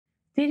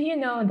Did you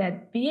know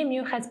that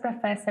BMU has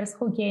professors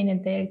who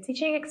gained their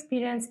teaching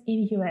experience in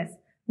US?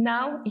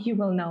 Now you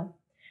will know.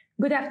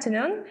 Good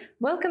afternoon.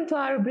 Welcome to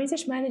our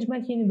British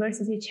Management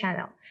University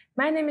channel.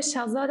 My name is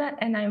Shalzoda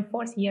and I am a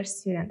fourth-year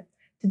student.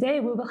 Today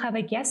we will have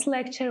a guest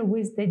lecture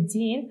with the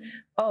Dean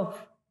of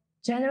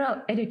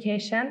General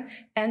Education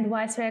and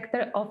Vice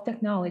Rector of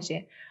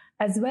Technology,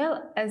 as well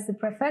as the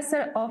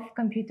Professor of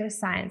Computer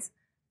Science,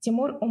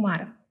 Timur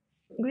Umarov.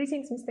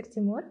 Greetings, Mr.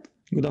 Timur.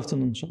 Good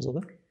afternoon,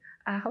 Shalzoda.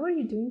 How are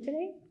you doing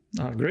today?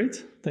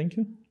 Great, thank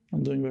you.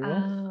 I'm doing very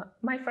well.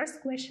 My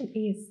first question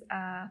is,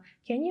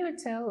 can you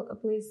tell,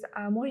 please,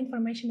 more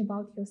information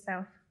about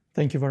yourself?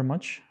 Thank you very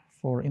much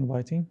for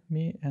inviting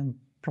me and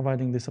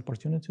providing this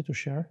opportunity to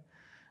share.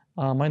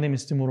 My name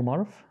is Timur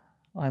Umarov.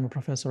 I'm a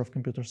professor of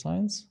computer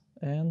science,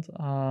 and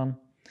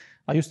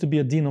I used to be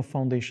a dean of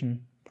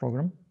foundation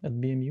program at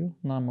BMU.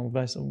 Now I'm a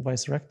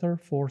vice rector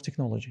for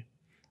technology,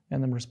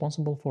 and I'm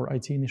responsible for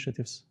IT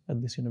initiatives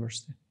at this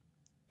university.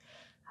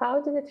 How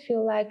did it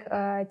feel like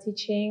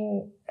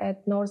teaching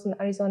at Northern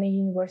Arizona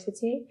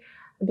University,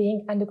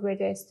 being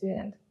undergraduate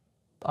student?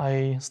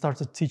 I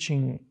started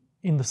teaching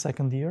in the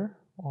second year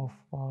of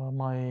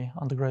my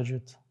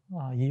undergraduate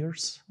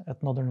years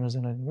at Northern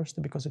Arizona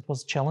University because it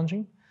was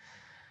challenging.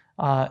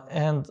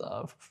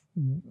 The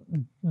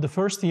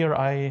first year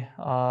I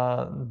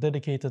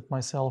dedicated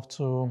myself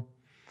to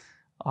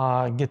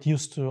get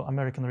used to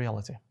American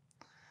reality.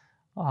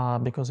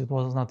 Because it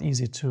was not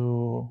easy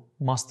to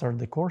master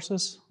the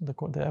courses.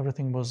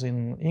 Everything was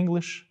in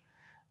English,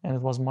 and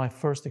it was my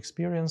first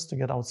experience to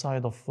get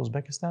outside of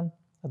Uzbekistan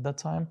at that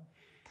time.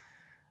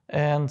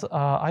 And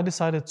I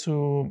decided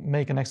to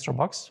make an extra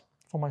bucks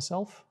for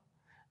myself,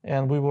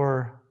 and we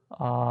were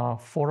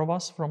 4 of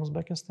us from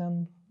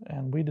Uzbekistan,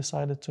 and we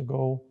decided to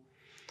go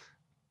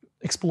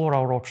explore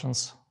our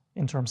options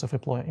in terms of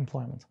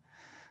employment.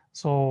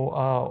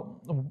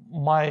 So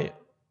my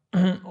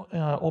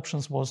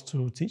options was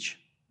to teach,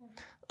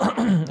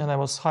 and I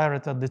was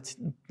hired at the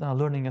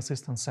Learning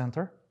Assistance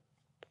Center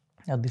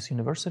at this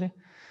university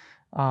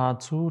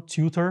to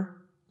tutor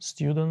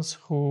students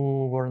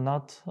who were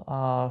not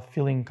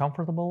feeling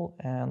comfortable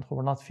and who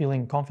were not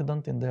feeling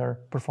confident in their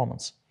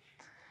performance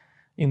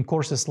in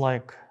courses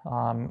like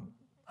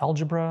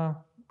algebra,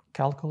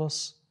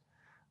 calculus,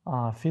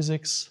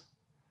 physics,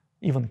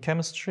 even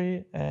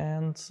chemistry,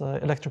 and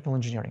electrical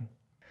engineering.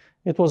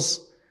 It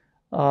was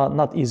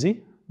not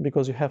easy,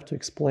 because you have to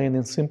explain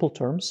in simple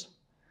terms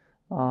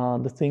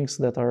the things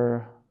that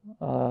are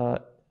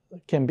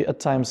can be at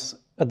times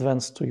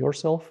advanced to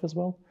yourself as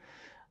well.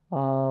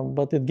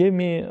 But it gave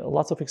me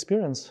lots of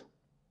experience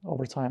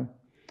over time.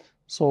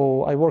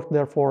 So I worked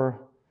there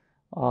for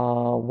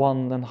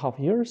 1.5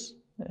 years,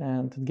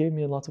 and it gave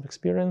me lots of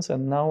experience.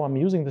 And now I'm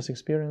using this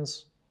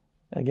experience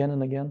again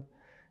and again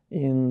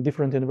in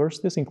different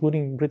universities,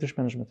 including British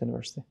Management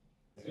University.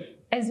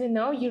 As we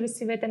know, you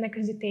received an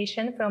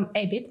accreditation from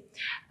ABIT,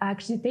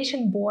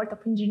 Accreditation Board of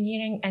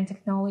Engineering and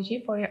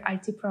Technology for your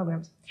IT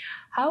programs.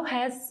 How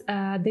has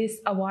this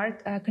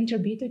award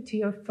contributed to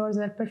your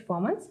further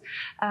performance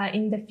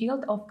in the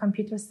field of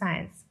computer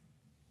science?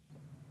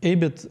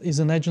 ABIT is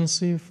an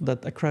agency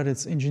that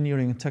accredits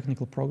engineering and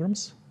technical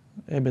programs.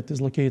 ABIT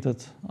is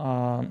located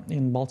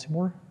in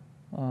Baltimore,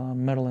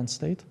 Maryland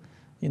State,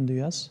 in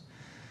the US.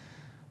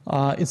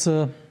 It's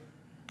a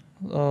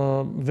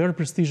very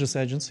prestigious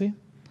agency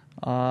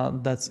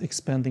that's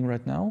expanding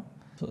right now.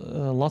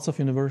 Lots of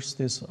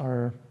universities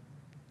are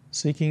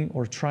seeking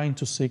or trying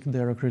to seek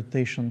their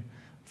accreditation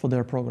for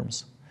their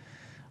programs.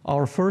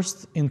 Our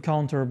first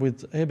encounter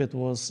with ABIT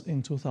was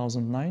in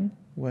 2009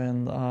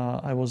 when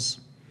I was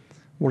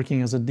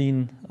working as a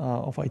dean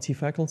of IT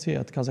faculty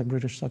at Kazakh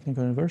British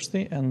Technical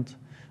University, and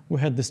we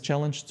had this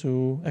challenge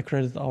to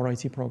accredit our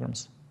IT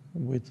programs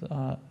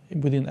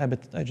within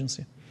ABIT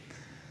agency.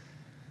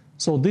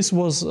 So this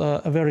was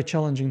a very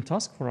challenging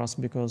task for us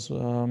because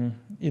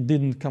it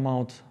didn't come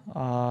out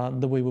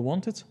the way we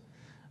wanted,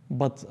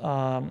 but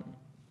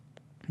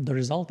the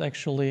result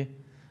actually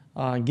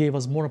gave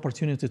us more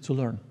opportunity to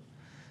learn.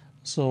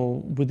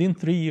 So within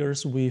 3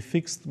 years, we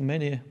fixed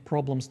many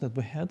problems that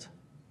we had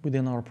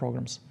within our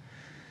programs.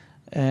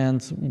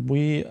 And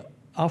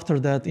after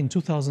that, in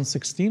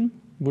 2016,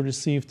 we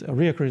received a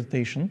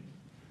reaccreditation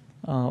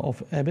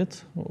of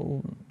ABIT,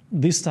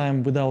 this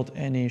time without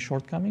any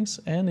shortcomings.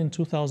 And in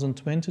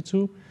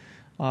 2022,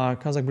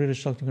 Kazakh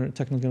British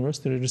Technical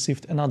University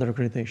received another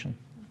accreditation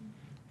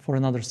for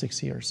another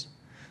 6 years.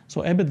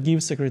 So ABIT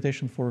gives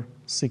accreditation for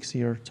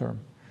 6-year term.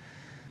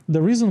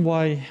 The reason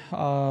why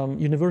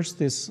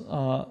universities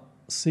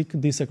seek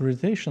this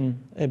accreditation,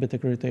 ABIT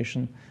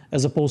accreditation,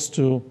 as opposed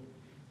to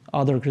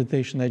other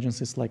accreditation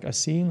agencies like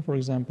ASEAN, for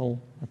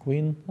example,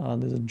 AQUIN,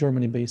 these are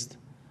Germany-based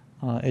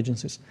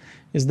agencies,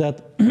 is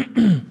that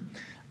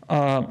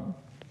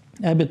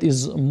ABIT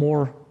is a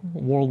more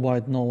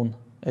worldwide known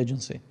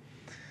agency.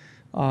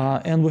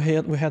 And we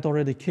had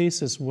already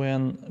cases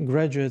when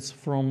graduates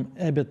from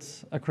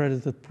ABIT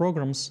accredited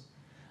programs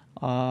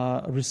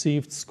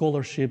received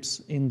scholarships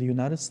in the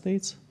United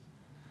States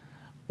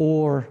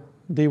or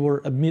they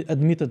were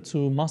admitted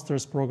to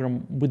master's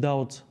program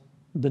without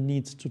the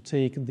need to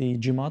take the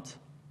GMAT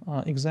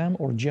exam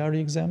or GRE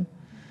exam.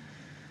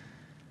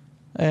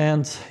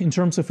 And in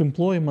terms of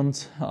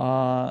employment,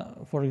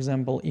 for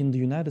example, in the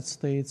United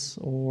States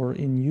or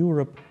in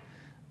Europe,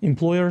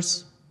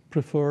 employers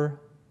prefer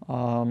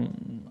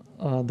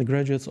the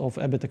graduates of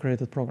EBIT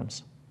accredited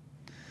programs.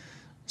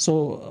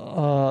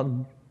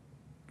 So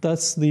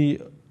that's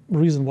the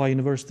reason why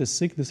universities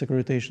seek this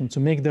accreditation, to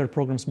make their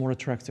programs more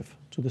attractive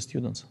to the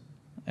students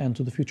and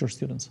to the future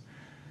students.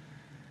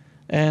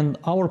 And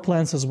our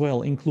plans as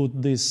well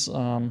include this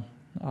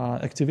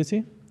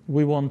activity.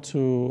 We want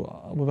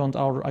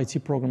our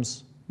IT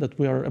programs that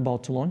we are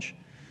about to launch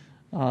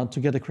to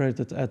get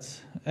accredited at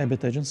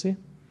EBIT agency,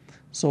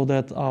 so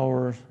that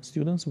our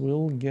students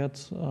will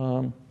get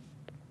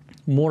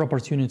more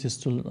opportunities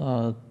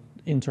to,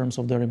 in terms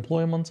of their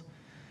employment,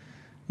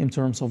 in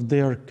terms of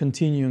their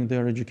continuing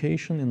their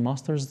education in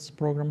master's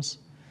programs,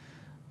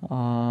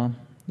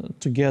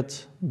 to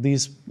get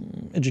this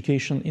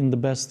education in the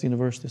best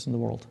universities in the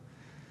world,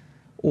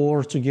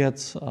 or to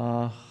get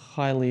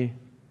highly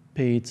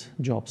paid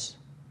jobs.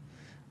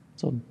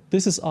 So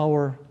this is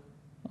our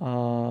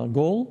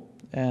goal,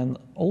 and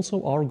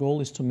also our goal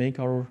is to make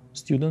our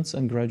students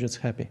and graduates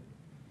happy.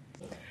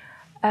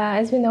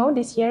 As we know,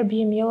 this year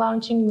BMU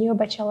launching new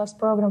bachelor's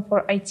program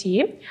for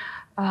IT.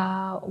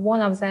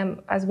 One of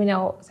them, as we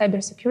know,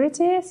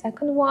 cybersecurity.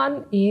 Second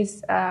one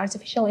is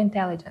artificial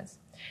intelligence.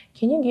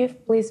 Can you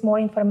give, please, more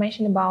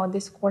information about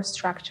this course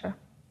structure?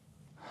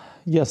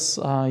 Yes,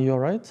 you're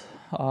right.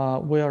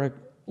 We are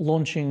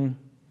launching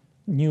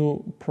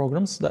new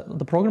programs.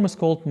 The program is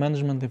called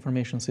Management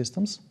Information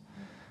Systems.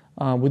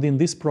 Within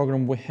this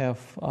program, we have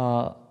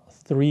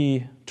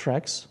 3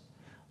 tracks.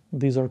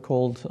 These are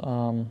called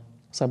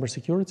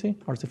cybersecurity,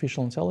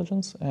 artificial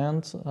intelligence,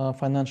 and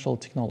financial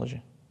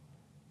technology.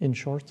 In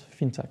short,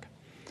 fintech.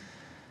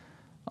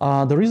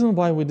 The reason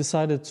why we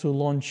decided to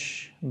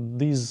launch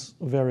these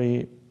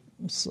very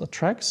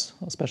tracks,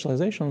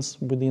 specializations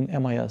within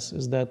MIS,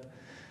 is that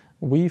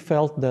we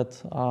felt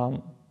that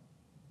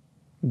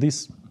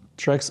these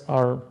tracks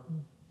are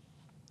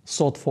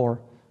sought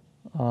for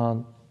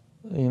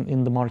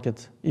in the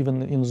market,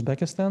 even in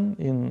Uzbekistan,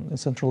 in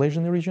Central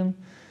Asian region.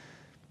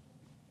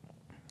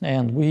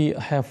 And we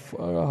have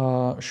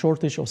a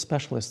shortage of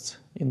specialists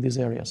in these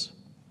areas.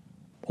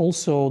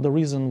 Also, the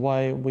reason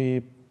why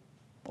we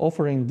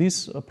offering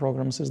these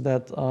programs is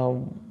that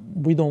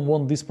we don't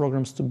want these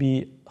programs to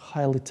be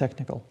highly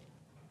technical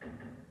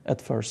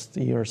at first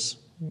years,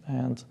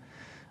 and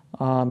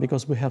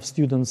because we have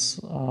students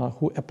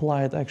who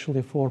applied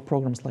actually for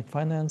programs like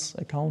finance,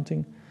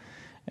 accounting,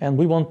 and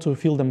we want to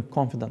feel them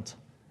confident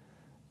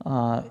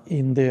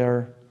in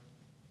their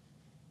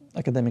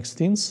academic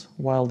stints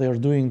while they are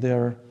doing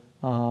their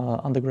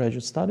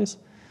undergraduate studies.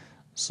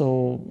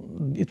 So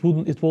it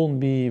won't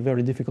be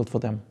very difficult for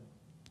them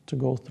to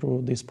go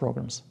through these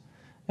programs.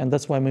 And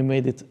that's why we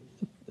made it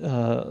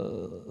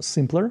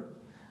simpler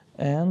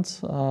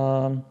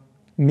and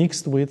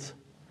mixed with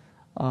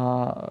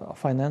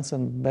finance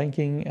and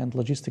banking and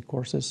logistic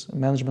courses,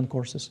 management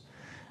courses.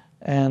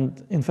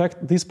 And in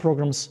fact, these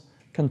programs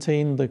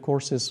contain the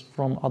courses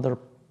from other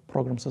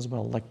programs as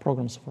well, like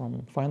programs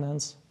from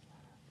finance,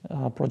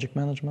 project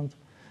management,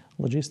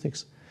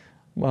 logistics.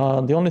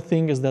 The only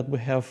thing is that we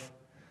have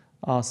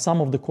some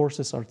of the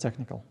courses are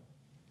technical.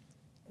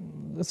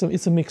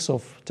 It's a mix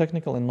of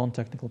technical and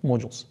non-technical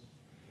modules.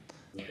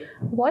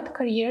 What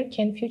career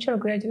can future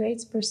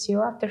graduates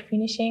pursue after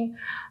finishing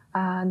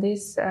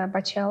this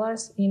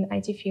bachelor's in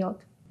IT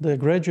field? The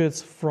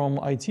graduates from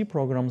IT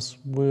programs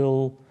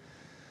will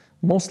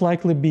most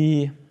likely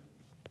be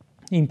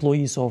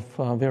employees of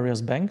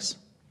various banks,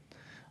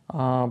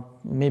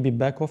 maybe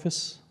back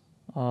office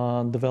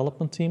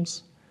development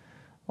teams,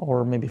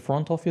 or maybe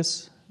front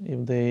office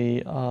if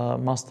they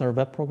master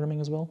web programming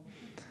as well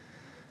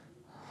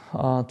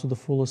to the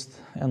fullest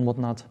and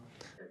whatnot.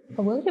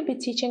 Will you be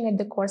teaching at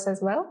the course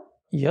as well?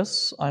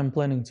 Yes, I'm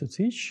planning to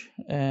teach,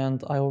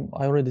 and I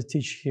already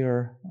teach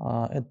here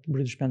at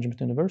British Management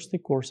University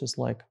courses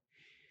like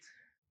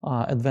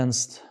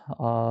advanced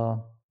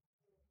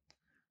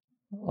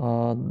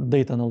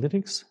data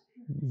analytics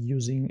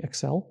using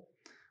Excel.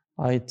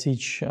 I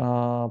teach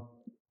Power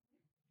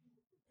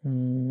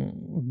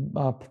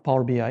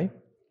BI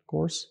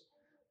course,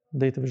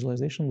 data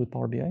visualization with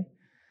Power BI.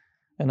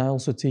 And I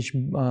also teach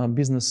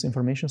business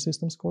information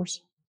systems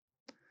course,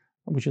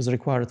 which is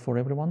required for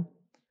everyone.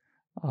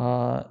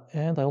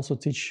 And I also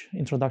teach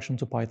introduction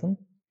to Python.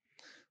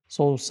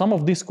 So some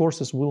of these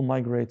courses will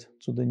migrate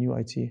to the new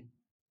IT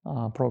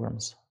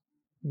programs,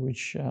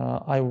 which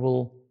I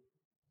will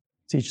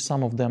teach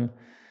some of them.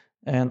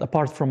 And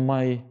apart from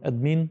my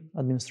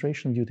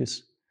administration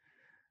duties,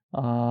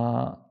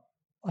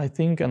 I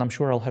think, and I'm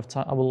sure I'll have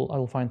time. I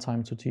will find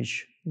time to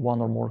teach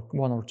one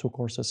or two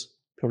courses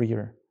per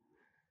year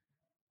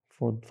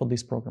for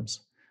these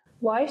programs.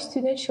 Why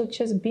students should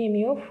choose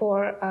BMU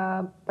for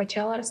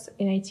bachelor's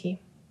in IT?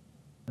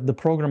 The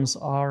programs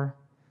are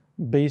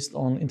based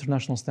on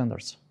international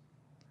standards.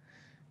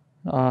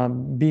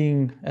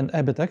 Being an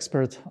EBIT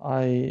expert,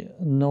 I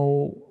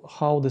know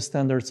how the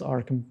standards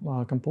are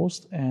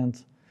composed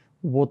and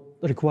what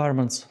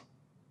requirements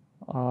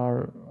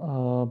are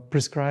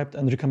prescribed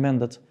and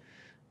recommended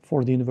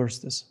for the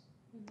universities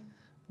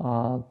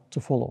to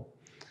follow.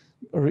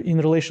 In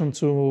relation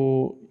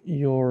to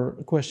your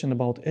question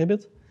about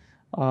EBIT,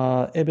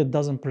 EBIT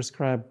doesn't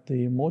prescribe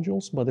the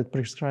modules, but it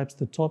prescribes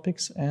the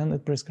topics and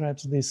it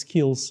prescribes the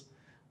skills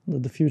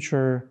that the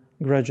future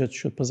graduate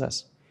should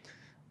possess.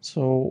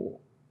 So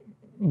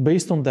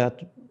based on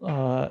that,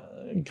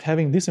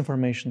 having this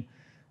information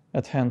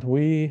at hand,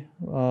 we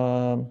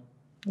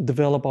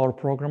develop our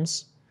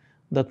programs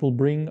that will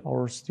bring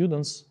our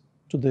students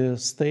to the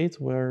state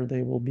where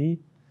they will be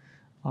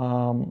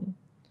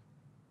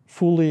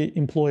fully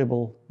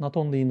employable, not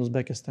only in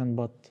Uzbekistan,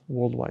 but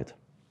worldwide.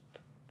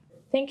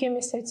 Thank you,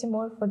 Mr.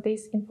 Timur, for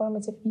this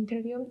informative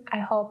interview. I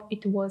hope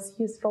it was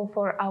useful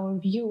for our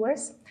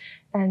viewers.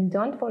 And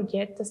don't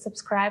forget to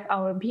subscribe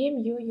our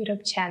BMU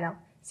YouTube channel.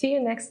 See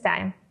you next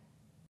time.